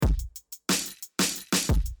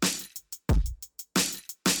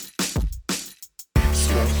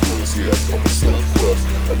close, yeah, come stuff crust.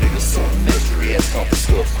 A nigga so mystery, yeah, come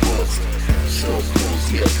stuff crust. Stuff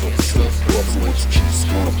close, yeah, come stuff crust. Which cheese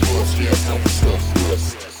gonna bust, yeah, come stuff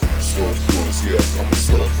crust. Stuff close, yeah, come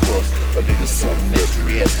stuff crust. A nigga so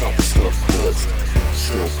mystery, yeah, come stuff crust.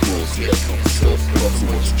 Stuff close, yeah, come stuff crust.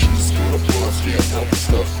 Which cheese gonna bust, yeah, come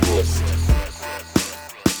stuff crust.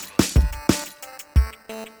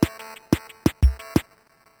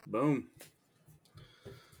 Boom.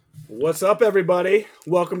 What's up, everybody?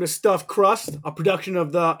 Welcome to Stuff Crust, a production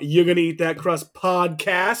of the You're Gonna Eat That Crust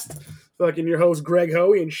podcast. Fucking your host, Greg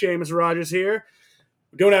Hoey, and Seamus Rogers here.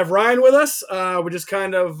 We don't have Ryan with us. We're just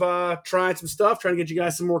kind of trying some stuff, trying to get you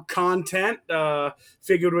guys some more content.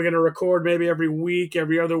 Figured we're going to record maybe every week,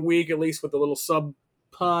 every other week, at least with a little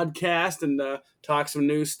sub-podcast and talk some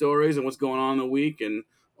news stories and what's going on in the week and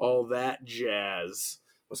all that jazz.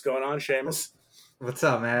 What's going on, Seamus? What's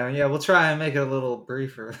up, man? Yeah, we'll try and make it a little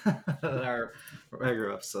briefer than our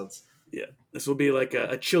regular episodes. Yeah, this will be like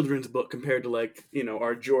a children's book compared to like, you know,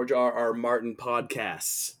 our George R.R. Martin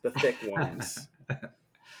podcasts, the thick ones.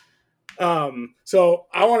 So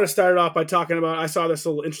I want to start it off by talking about, I saw this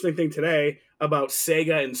little interesting thing today about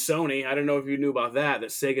Sega and Sony. I don't know if you knew about that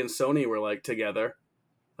Sega and Sony were like together,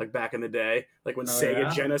 like back in the day, like when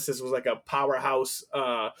Sega Genesis was like a powerhouse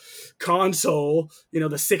console, you know,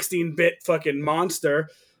 the 16-bit fucking monster.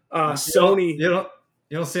 Sony, you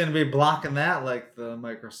don't seem to be blocking that like the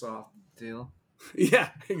Microsoft deal. Yeah,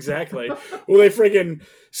 exactly. Well, they freaking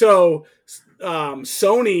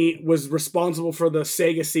Sony was responsible for the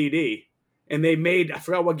Sega CD, and they made, I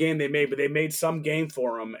forgot what game they made, but they made some game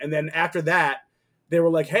for them. And then after that, they were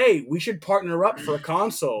like, "Hey, we should partner up for a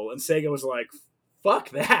console." And Sega was like, "Fuck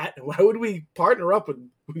that! Why would we partner up with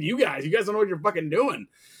you guys? You guys don't know what you're fucking doing."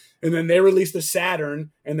 And then they released the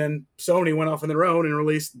Saturn, and then Sony went off on their own and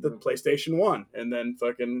released the PlayStation 1. And then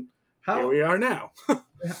fucking here we are now. Do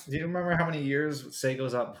you remember how many years Sega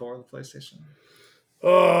was out before the PlayStation?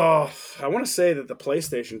 Oh, I want to say that the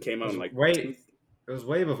PlayStation came out in like... It was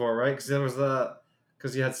way before, right? Because there was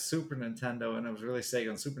because you had Super Nintendo, and it was really Sega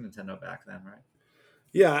and Super Nintendo back then, right?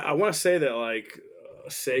 Yeah, I want to say that like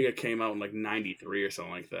Sega came out in like 93 or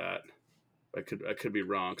something like that. I could be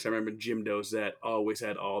wrong, because I remember Jim Dozette always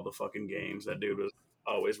had all the fucking games. That dude was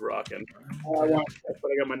always rocking. But I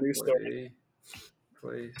got my new story.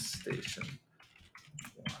 PlayStation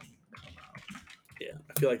 1 come out. Yeah,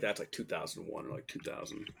 I feel like that's like 2001 or like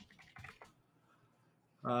 2000.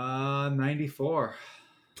 94.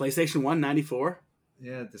 PlayStation 1, 94?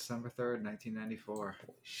 Yeah, December 3rd, 1994.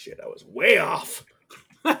 Holy shit, I was way off.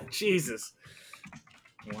 Jesus.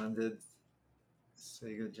 When did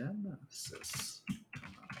Sega Genesis come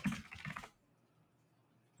out?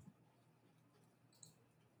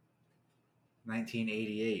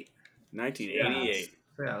 1988. 1988.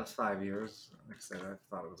 Yeah, that's 5 years. Like I said, I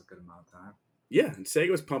thought it was a good amount of time. Yeah, and Sega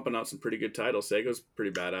was pumping out some pretty good titles. Sega was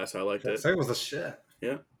pretty badass. I liked it. Sega was a shit.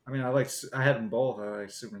 Yeah. I mean, I had them both. I like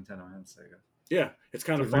Super Nintendo and Sega. Yeah, it's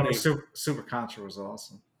kind of funny. Super Contra was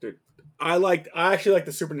awesome. Dude, I actually like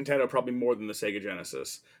the Super Nintendo probably more than the Sega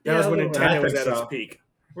Genesis. That was when Nintendo was at its peak.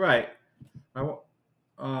 Right. Now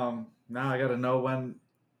I got to know when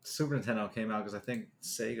Super Nintendo came out, because I think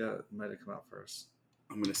Sega might have come out first.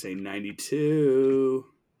 I'm going to say 92.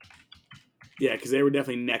 Yeah, because they were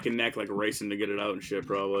definitely neck and neck, like racing to get it out and shit,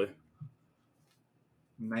 probably.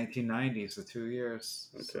 1990, so 2 years.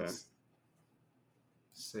 Okay.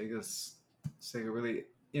 Sega really,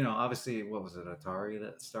 you know, obviously, what was it, Atari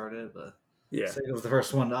that started? But yeah, Sega was the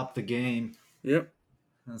first one to up the game. Yep.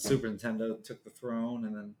 And Super Nintendo took the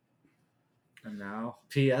throne, and now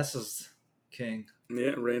PS is king.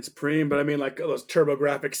 Yeah, reign supreme. But I mean, like those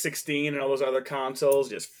TurboGrafx 16 and all those other consoles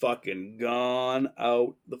just fucking gone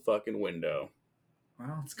out the fucking window.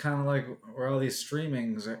 Well, it's kind of like where all these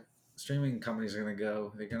streaming companies are going to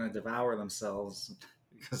go. They're going to devour themselves,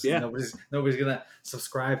 because nobody's going to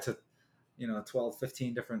subscribe to, 12,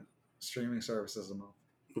 15 different streaming services a month.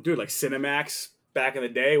 Well, dude, like Cinemax back in the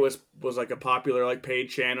day was like a popular like paid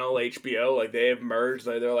channel. HBO, like they have merged.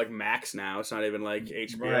 They're like Max now. It's not even like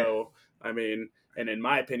HBO. Right. I mean, and in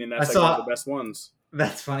my opinion, that's one of the best ones.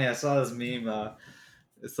 That's funny. I saw this meme.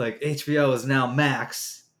 It's like HBO is now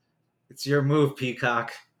Max. It's your move,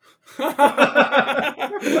 Peacock.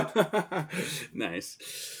 Nice.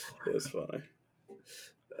 It was funny.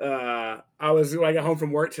 When I got home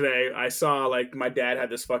from work today, I saw like my dad had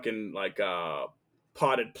this fucking like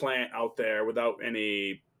potted plant out there without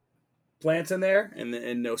any plants in there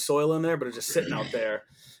and no soil in there, but it's just sitting out there.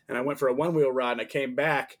 And I went for a one-wheel ride, and I came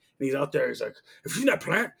back, and he's out there. He's like, "Have you seen that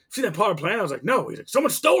plant? Seen that potted plant?" I was like, "No." He's like,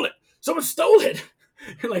 "Someone stole it. Someone stole it."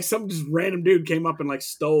 And like some just random dude came up and like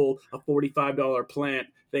stole a $45 plant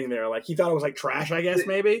thing there. Like he thought it was like trash, I guess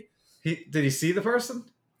maybe. Did he see the person?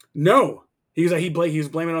 No. He was like he was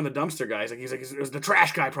blaming it on the dumpster guy. He's like it was the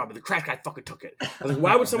trash guy probably. The trash guy fucking took it. I was like,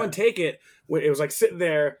 why would someone take it when it was like sitting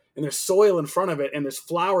there and there's soil in front of it and there's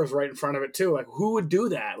flowers right in front of it too? Like who would do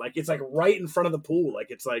that? Like it's like right in front of the pool.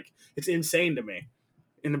 Like it's insane to me.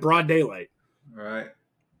 In the broad daylight. Right.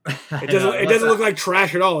 It doesn't look like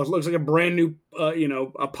trash at all. It looks like a brand new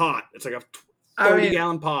a pot. It's like a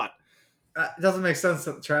 30-gallon pot. It doesn't make sense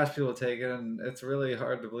that the trash people take it, and it's really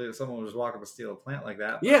hard to believe that someone would just walk up and steal a plant like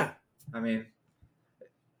that. Yeah. I mean,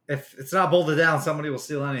 if it's not bolted down, somebody will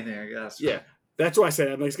steal anything, I guess. Yeah. That's why I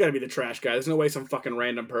said it's got to be the trash guy. There's no way some fucking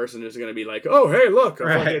random person is going to be like, oh, hey, look, a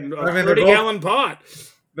fucking 30-gallon pot.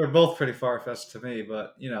 They're both pretty far-fetched to me,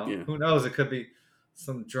 but, who knows? It could be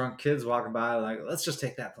some drunk kids walking by like, let's just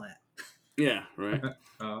take that plant. Yeah, right.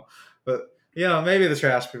 But, maybe the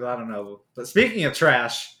trash people, I don't know. But speaking of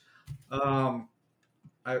trash,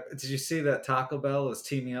 did you see that Taco Bell is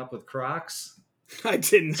teaming up with Crocs? I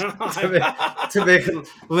did not. to make a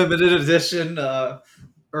limited edition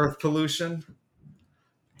Earth pollution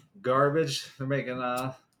garbage. They're making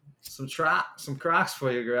some Crocs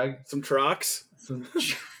for you, Greg. Some Crocs? Some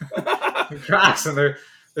Crocs, and they're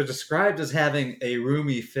described as having a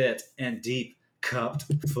roomy fit and deep cupped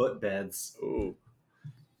footbeds. Ooh.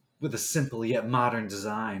 With a simple yet modern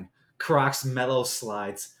design, Crocs Mellow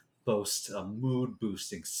Slides boast a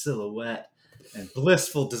mood-boosting silhouette and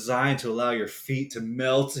blissful design to allow your feet to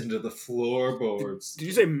melt into the floorboards. Did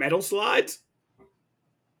you say metal slides?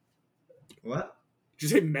 What?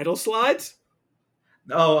 Did you say metal slides?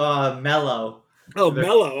 Oh, mellow. Oh,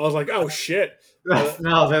 mellow. I was like, oh, shit.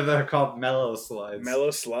 No, they're called Mellow Slides.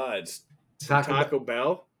 Mellow Slides. Taco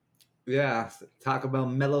Bell? Yeah, Taco Bell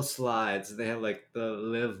Mellow Slides. They have like the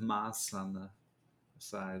Live Moss on the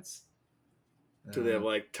sides. Do they have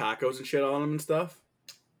like tacos and shit on them and stuff?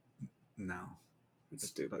 No. It's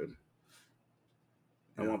stupid.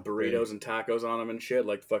 I want burritos and tacos on them and shit,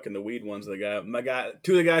 like fucking the weed ones. Two of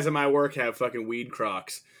the guys at my work have fucking weed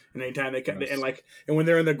Crocs, and anytime they come, and when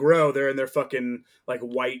they're in the grow, they're in their fucking like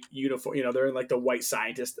white uniform. They're in like the white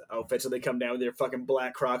scientist outfit, so they come down with their fucking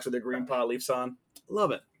black Crocs with their green pot leaves on.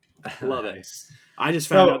 Love it, love it. I just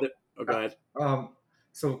found out that. Oh, go ahead.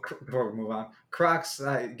 So before we move on, Crocs,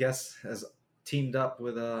 I guess, has teamed up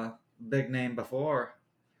with a big name before,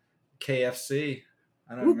 KFC.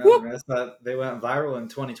 I don't remember this, but they went viral in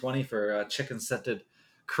 2020 for a chicken-scented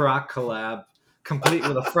Croc collab, complete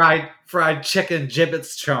with a fried chicken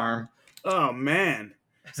giblets charm. Oh man,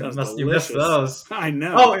 you missed those. I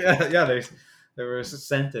know. Oh yeah, they were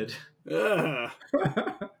scented.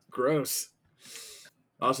 Gross.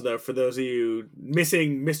 Also, though, for those of you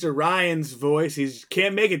missing Mr. Ryan's voice, he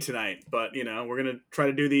can't make it tonight. But we're gonna try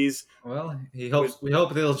to do these. Well, we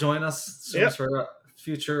hope they'll join us soon for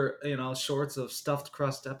future, shorts of Stuffed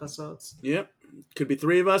Crust episodes. Yep. Could be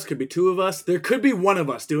 3 of us, could be 2 of us. There could be 1 of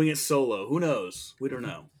us doing it solo. Who knows? We don't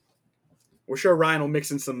know. We're sure Ryan will mix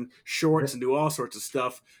in some shorts and do all sorts of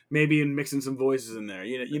stuff. Maybe in mixing some voices in there.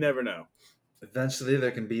 You never know. Eventually, there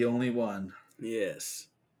can be only one. Yes.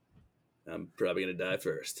 I'm probably going to die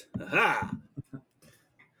first. Aha!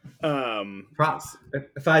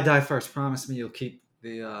 If I die first, promise me you'll keep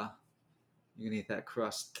you can eat that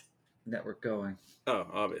crust network going. Oh,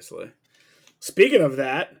 obviously. Speaking of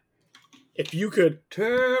that, if you could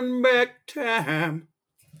turn back time,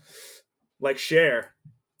 like Cher,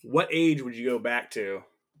 what age would you go back to?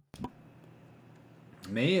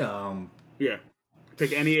 Me? Yeah.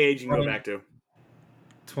 Pick any age you can go back to.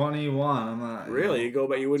 21. I'm not. Really?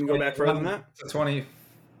 You wouldn't go back further than that? 20.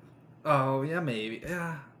 Oh, yeah, maybe.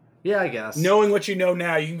 Yeah, I guess. Knowing what you know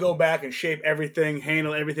now, you can go back and shape everything,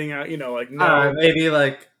 handle everything out, no. Maybe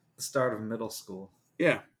like the start of middle school.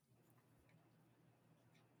 Yeah.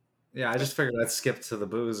 Yeah, I just figured I'd skip to the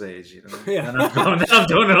booze age, Yeah. And I'm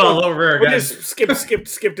doing it all over again. We'll just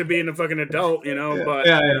skip to being a fucking adult, but...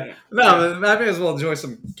 Yeah. No, I may as well enjoy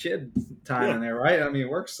some kid time in there, right? I mean,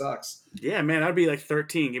 work sucks. Yeah, man, I'd be like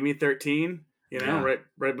 13. Give me 13, Yeah.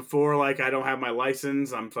 right before, like, I don't have my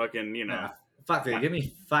license. I'm fucking, Yeah. Fuck it, give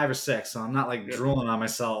me 5 or 6, so I'm not, like, drooling on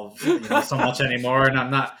myself so much anymore, and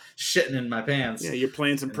I'm not shitting in my pants. Yeah, you're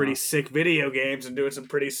playing some pretty sick video games and doing some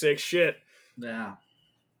pretty sick shit. Yeah.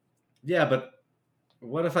 Yeah, but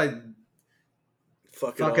what if I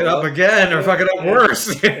fuck it up again or fuck it up worse?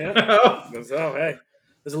 Oh, hey.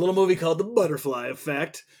 There's a little movie called The Butterfly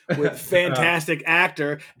Effect with fantastic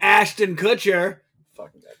actor Ashton Kutcher.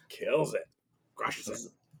 Fucking that kills it. Crushes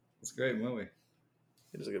it. It's a great movie.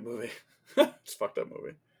 It is a good movie. It's a fucked up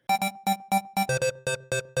movie.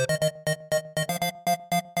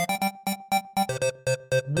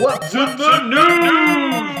 What's in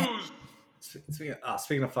the news?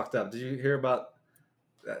 Speaking of fucked up, did you hear about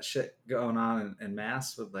that shit going on in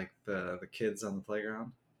Mass with like the kids on the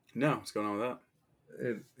playground? No, what's going on with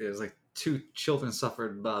that? It was like 2 children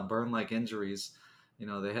suffered burn-like injuries. You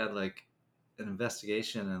know, they had like an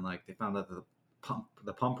investigation and like they found out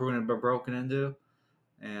the pump room had been broken into,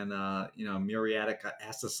 and muriatic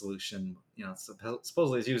acid solution. You know,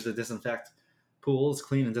 supposedly it's used to disinfect pools,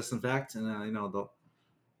 clean and disinfect, and the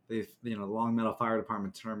Long Meadow Fire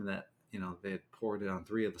Department determined that they had poured it on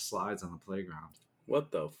 3 of the slides on the playground.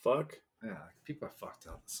 What the fuck? Yeah, people are fucked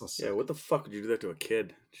up. It's so sick. Yeah, what the fuck would you do that to a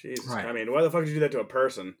kid? Jesus. Right. I mean, why the fuck would you do that to a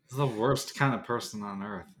person? It's the worst kind of person on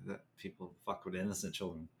earth that people fuck with innocent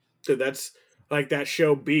children. Dude, that's like that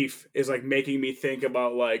show Beef is like making me think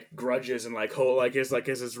about like grudges and like whole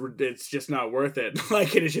it's just not worth it.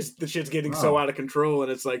 Like it's just the shit's getting so out of control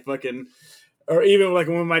and it's like fucking. Or even like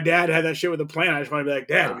when my dad had that shit with the plan, I just want to be like,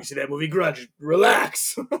 Dad, we see that movie Grudge,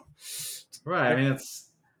 relax. Right. I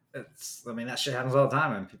mean, that shit happens all the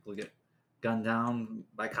time, and people get gunned down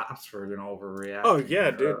by cops for overreacting. Oh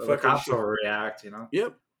yeah, dude. The cops overreact.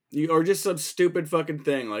 Yep. Or just some stupid fucking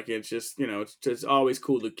thing. Like it's just it's just always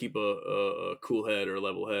cool to keep a cool head or a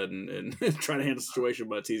level head and try to handle the situation,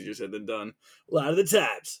 but it's easier said than done a lot of the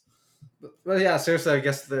times. Well, yeah, seriously, I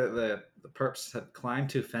guess the perps had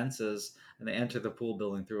climbed 2 fences and they entered the pool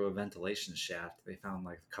building through a ventilation shaft. They found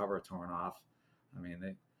like the cover torn off. I mean,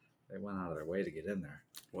 they went out of their way to get in there.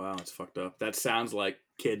 Wow, it's fucked up. That sounds like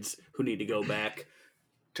kids who need to go back,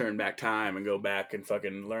 turn back time and go back and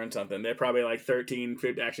fucking learn something. They're probably like 13,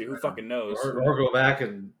 15, actually, who fucking knows? Or go back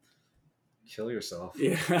and kill yourself.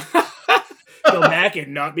 Yeah. Go back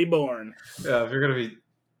and not be born. Yeah, if you're going to be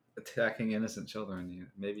attacking innocent children,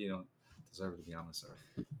 maybe you don't deserve to be on this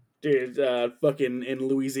earth. Dude, fucking in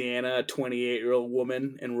Louisiana, a 28-year-old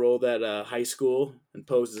woman enrolled at high school and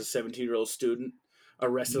posed as a 17-year-old student,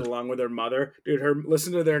 arrested along with her mother. Dude,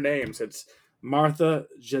 listen to their names. It's Martha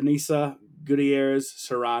Janisa Gutierrez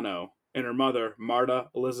Serrano and her mother, Marta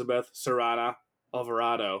Elizabeth Serrana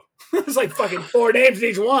Alvarado. It's like fucking 4 names in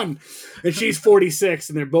each one. And she's 46,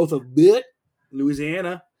 and they're both of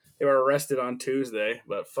Louisiana. They were arrested on Tuesday,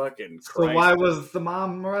 but fucking Christ. So why was the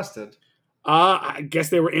mom arrested? I guess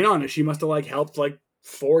they were in on it. She must have like helped like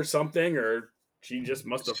forge something, or she just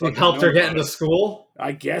must have helped her get into school.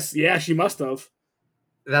 I guess, yeah, she must have.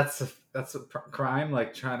 That's a crime,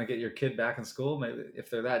 like trying to get your kid back in school. Maybe if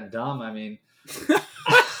they're that dumb, I mean,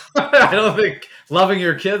 I don't think loving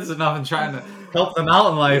your kids enough and trying to help them out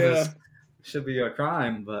in life should be a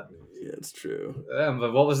crime. But yeah, it's true.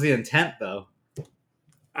 But what was the intent, though?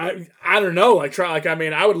 I don't know.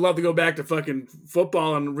 I would love to go back to fucking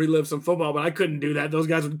football and relive some football, but I couldn't do that. Those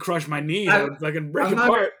guys would crush my knees. I would fucking break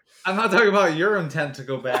apart. I'm not talking about your intent to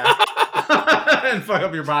go back and fuck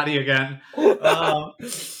up your body again. I'm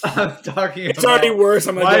talking it's already worse.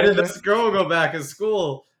 Why did this girl go back in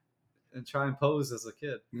school and try and pose as a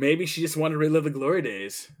kid? Maybe she just wanted to relive the glory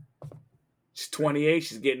days. She's 28.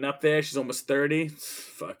 She's getting up there. She's almost 30.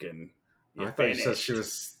 Fucking... I thought you said she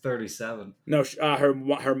was 37. No,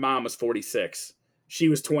 her mom was 46. She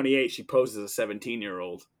was 28. She posed as a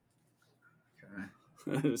 17-year-old.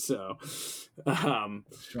 Okay. So, she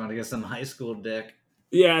wanted to get some high school dick.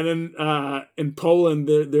 Yeah, and then in Poland,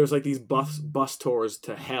 there's like these bus tours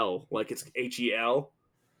to hell, like it's HEL,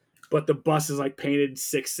 but the bus is like painted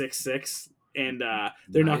 666. And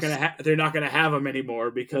they're not gonna have them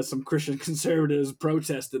anymore because some Christian conservatives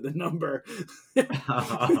protested the number.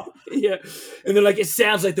 Yeah, and they're like, it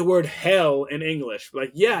sounds like the word hell in English.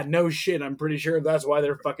 Like, yeah, no shit. I'm pretty sure that's why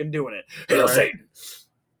they're fucking doing it. Hail Satan.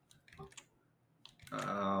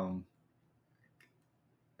 I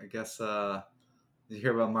guess. Did you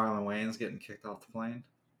hear about Marlon Wayans getting kicked off the plane?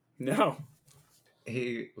 No.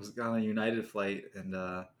 He was on a United flight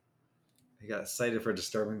and. He got cited for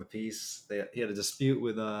disturbing the peace. He had a dispute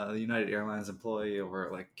with the United Airlines employee over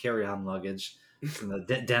like carry-on luggage in the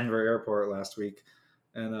Denver airport last week.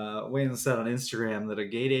 And Wayne said on Instagram that a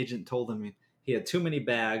gate agent told him he had too many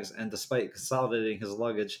bags, and despite consolidating his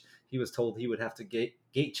luggage, he was told he would have to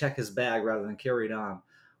gate check his bag rather than carry it on.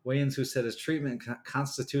 Wayans, who said his treatment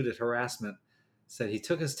constituted harassment, said he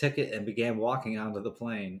took his ticket and began walking onto the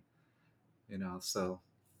plane. So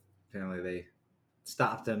apparently they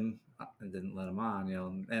stopped him and didn't let him on,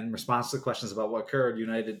 and in response to questions about what occurred,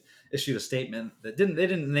 United issued a statement that they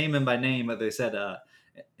didn't name him by name, but they said,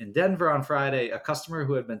 in Denver on Friday, a customer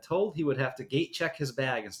who had been told he would have to gate check his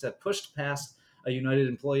bag instead pushed past a United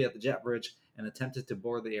employee at the jet bridge and attempted to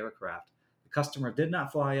board the aircraft. The customer did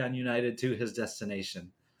not fly on United to his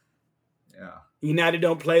destination. Yeah. United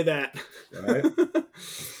don't play that. Right?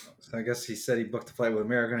 I guess he said he booked a flight with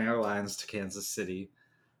American Airlines to Kansas City.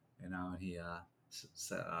 And he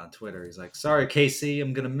said on Twitter, he's like, "Sorry, Casey,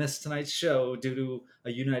 I'm gonna miss tonight's show due to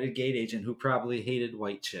a United gate agent who probably hated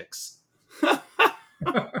white chicks."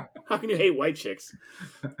 How can you hate white chicks?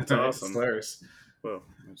 That's awesome. It's hilarious. Well,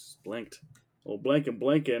 I just blinked. Well,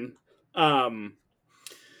 blinking.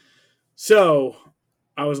 So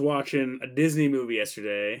I was watching a Disney movie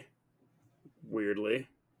yesterday. Weirdly,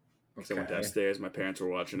 because I went downstairs. My parents were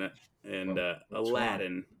watching it, and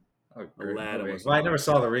Aladdin. Oh, Aladdin was. Well, I never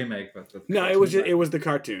saw the remake, but no, it was the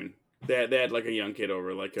cartoon. They had like a young kid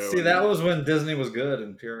over, like. See, that was when Disney was good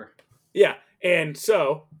and pure. Yeah, and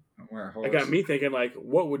so it got me thinking, like,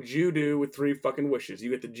 what would you do with 3 fucking wishes? You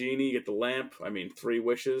get the genie, you get the lamp. I mean, 3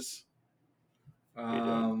 wishes.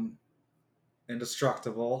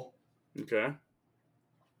 Indestructible. Okay.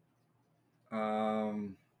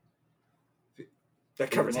 That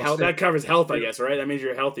covers health. That covers health, I guess, right? That means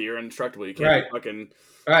you're healthy. You're indestructible. You can't fucking.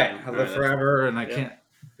 Right. I live forever, and I can't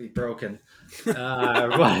be broken. I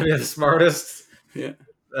want to be the smartest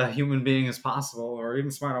human being as possible, or even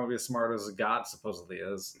smart. I want to be as smart as God supposedly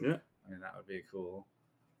is. Yeah. I mean, that would be cool.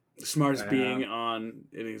 The smartest being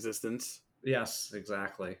in existence. Yes,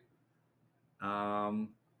 exactly. And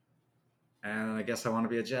I guess I want to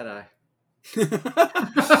be a Jedi.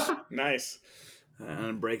 Nice.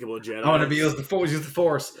 Unbreakable Jedi. I want to use the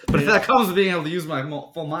Force. But if that comes with being able to use my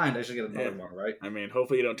full mind, I should get another one, right? I mean,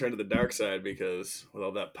 hopefully you don't turn to the dark side, because with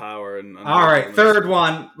all that power and... All right, third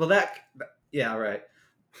one. Well, yeah, right.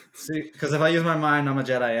 See, because if I use my mind, I'm a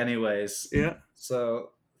Jedi anyways. Yeah.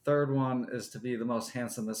 So third one is to be the most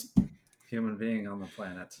handsomest human being on the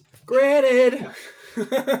planet. Granted.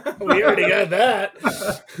 We already got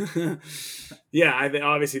that. Yeah, I think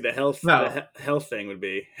obviously the health thing would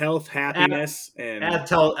be health, happiness,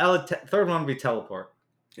 third one would be teleport.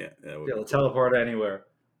 Yeah, that would be able to teleport anywhere.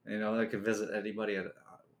 You know, I could visit anybody on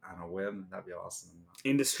a whim. That'd be awesome.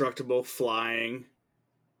 Indestructible, flying,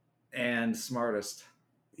 and smartest.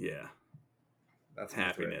 Yeah, that's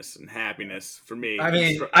happiness and happiness for me. I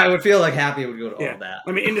mean, I would feel like happy would go to all that.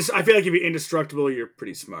 I mean, I feel like if you're indestructible, you're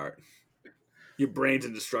pretty smart. Your brain's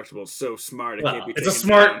indestructible. It's so smart. It can't be. It's a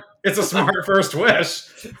smart first wish.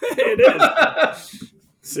 It is.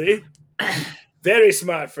 See, very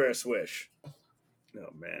smart first wish. Oh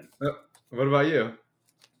man. What about you?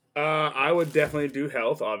 I would definitely do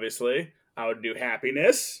health. Obviously, I would do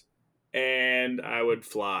happiness, and I would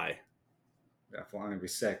fly. Yeah, flying would be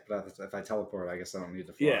sick, but if I teleport, I guess I don't need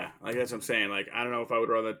to fly. Yeah, like that's what I'm saying. Like, I don't know if I would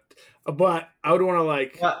rather, but I would want to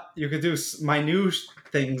like. But you could do minute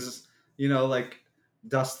things. You know, like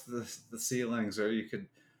dust the ceilings, or you could,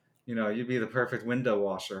 you'd be the perfect window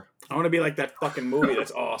washer. I want to be like that fucking movie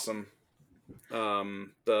that's awesome.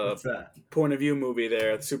 What's that? Point of view movie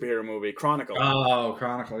there, the superhero movie, Chronicle. Oh,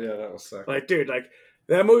 Chronicle, yeah, that was sick. Like, dude, like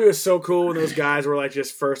that movie was so cool when those guys were like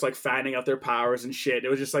just first like finding out their powers and shit. It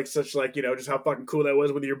was just like such like, just how fucking cool that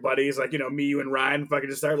was with your buddies. Like, me, you, and Ryan fucking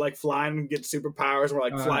just started like flying and get superpowers. We're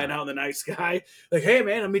like flying out in the night sky. Like, hey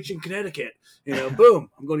man, I'll meet you in Connecticut. Boom.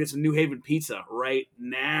 I'm going to get some New Haven pizza right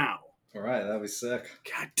now. All right, that'd be sick.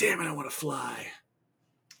 God damn it, I want to fly.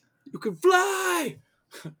 You can fly.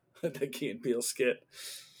 That Key and Peele skit.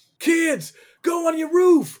 Kids, go on your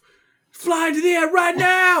roof. Fly into the air right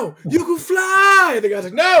now. You can fly. The guy's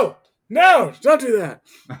like, no, don't do that.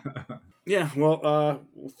 Yeah, well,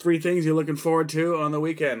 3 things you're looking forward to on the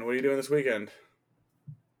weekend. What are you doing this weekend?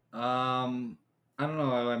 I don't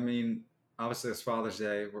know. I mean, obviously it's Father's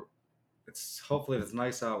Day. Hopefully if it's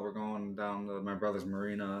nice out, we're going down to my brother's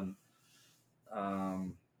marina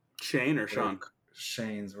and Shane or Sean?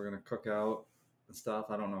 Shane's. We're gonna cook out and stuff.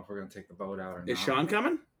 I don't know if we're gonna take the boat out or not. Is Sean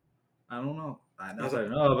coming? I don't know. I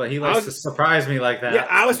know, but he likes to surprise me like that. Yeah,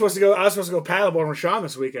 I was supposed to go paddleboarding with Sean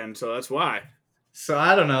this weekend, so that's why. So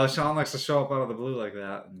I don't know. Sean likes to show up out of the blue like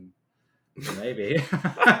that, and maybe.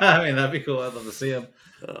 I mean, that'd be cool. I'd love to see him.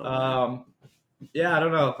 Yeah, I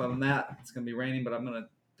don't know. Other than that, it's gonna be raining, but I'm gonna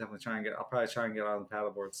definitely I'll probably try and get on the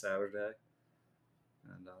paddleboard Saturday,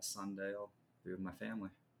 and Sunday I'll be with my family.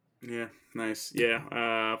 Yeah, nice.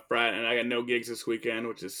 Yeah, Friday, and I got no gigs this weekend,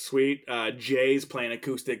 which is sweet. Jay's playing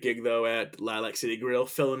acoustic gig though at Lilac City Grill,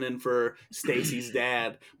 filling in for Stacy's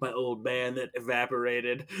dad, my old band that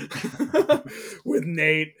evaporated with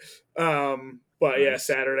Nate. But yeah,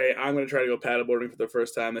 Saturday I'm gonna try to go paddleboarding for the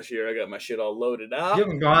first time this year. I got my shit all loaded up. You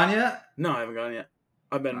haven't gone yet? No, I haven't gone yet.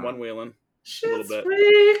 I've been one wheeling. A little bit.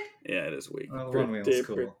 Weak. Yeah, it is weak. Well, one wheel's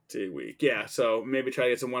cool. Pretty weak. Yeah, so maybe try to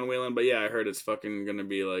get some one wheeling, but yeah, I heard it's fucking gonna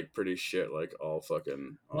be like pretty shit, like all week.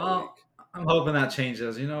 I'm hoping that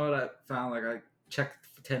changes. You know what I found? Like I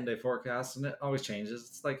checked the 10-day forecast and it always changes.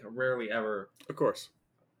 It's like rarely ever. Of course.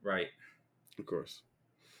 Right. Of course.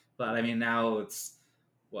 But I mean, now it's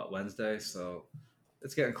Wednesday, so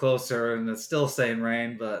it's getting closer, and it's still saying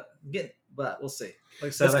rain, but we'll see. Like I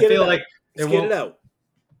said, Let's I get feel it like out. Let's get it out.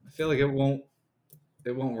 I feel like it won't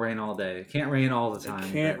rain all day. It can't rain all the It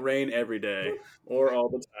time. can't rain every day or all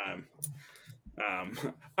the time.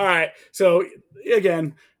 All right. So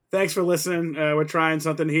again, thanks for listening. We're trying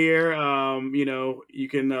something here. You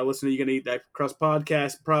can listen to You Can Eat That Crust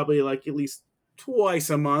podcast probably like at least twice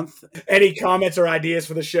a month. Any comments or ideas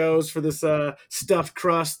for the shows for this stuffed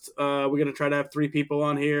crust? We're gonna try to have 3 people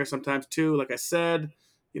on here, sometimes 2. Like I said,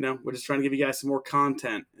 we're just trying to give you guys some more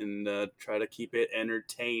content and try to keep it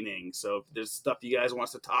entertaining. So if there's stuff you guys want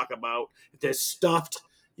us to talk about, if there's stuffed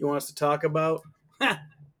you want us to talk about,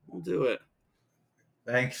 we'll do it.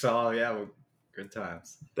 Thanks all. Yeah, good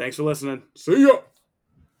times. Thanks for listening. See ya.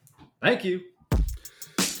 Thank you.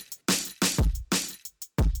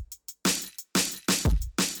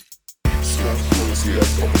 Stuff crust, yeah,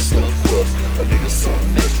 stuff crust. A nigga so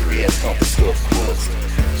misery, yeah, stuff crust.